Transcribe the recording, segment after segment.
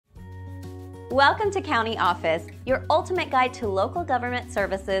Welcome to County Office, your ultimate guide to local government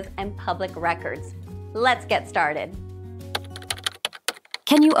services and public records. Let's get started.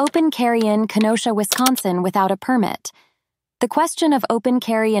 Can you open carry in Kenosha, Wisconsin without a permit? The question of open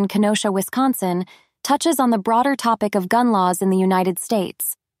carry in Kenosha, Wisconsin touches on the broader topic of gun laws in the United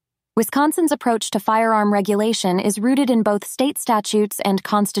States. Wisconsin's approach to firearm regulation is rooted in both state statutes and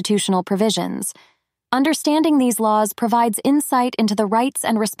constitutional provisions. Understanding these laws provides insight into the rights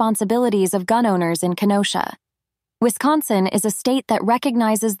and responsibilities of gun owners in Kenosha. Wisconsin is a state that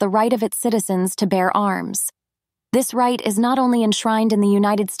recognizes the right of its citizens to bear arms. This right is not only enshrined in the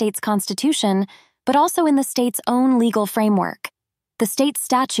United States Constitution, but also in the state's own legal framework. The state's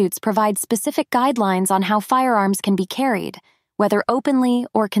statutes provide specific guidelines on how firearms can be carried, whether openly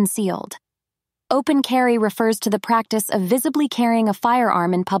or concealed. Open carry refers to the practice of visibly carrying a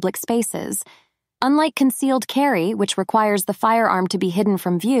firearm in public spaces. Unlike concealed carry, which requires the firearm to be hidden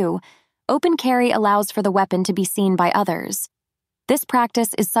from view, open carry allows for the weapon to be seen by others. This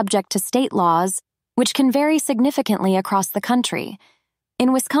practice is subject to state laws, which can vary significantly across the country.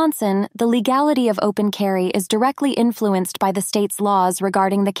 In Wisconsin, the legality of open carry is directly influenced by the state's laws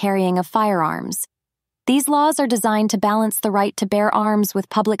regarding the carrying of firearms. These laws are designed to balance the right to bear arms with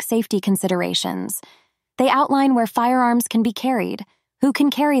public safety considerations. They outline where firearms can be carried, who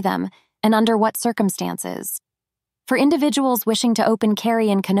can carry them, and under what circumstances. For individuals wishing to open carry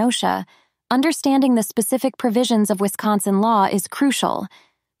in Kenosha, understanding the specific provisions of Wisconsin law is crucial.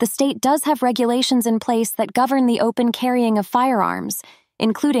 The state does have regulations in place that govern the open carrying of firearms,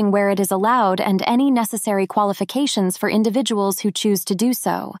 including where it is allowed and any necessary qualifications for individuals who choose to do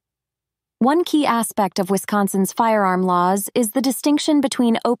so. One key aspect of Wisconsin's firearm laws is the distinction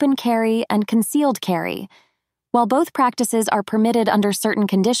between open carry and concealed carry. While both practices are permitted under certain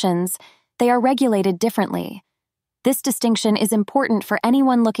conditions, they are regulated differently. This distinction is important for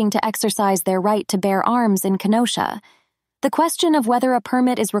anyone looking to exercise their right to bear arms in Kenosha. The question of whether a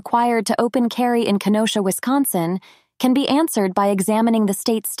permit is required to open carry in Kenosha, Wisconsin, can be answered by examining the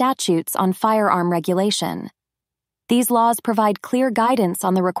state's statutes on firearm regulation. These laws provide clear guidance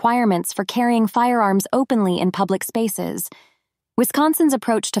on the requirements for carrying firearms openly in public spaces. Wisconsin's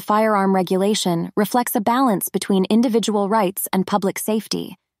approach to firearm regulation reflects a balance between individual rights and public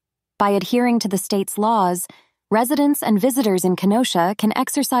safety. By adhering to the state's laws, residents and visitors in Kenosha can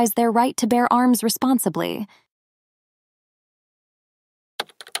exercise their right to bear arms responsibly.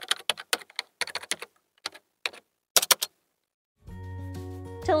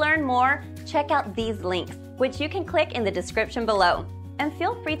 To learn more, check out these links, which you can click in the description below. And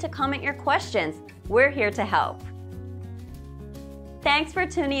feel free to comment your questions. We're here to help. Thanks for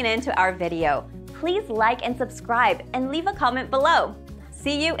tuning in to our video. Please like and subscribe and leave a comment below.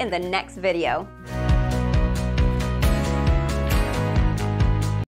 See you in the next video.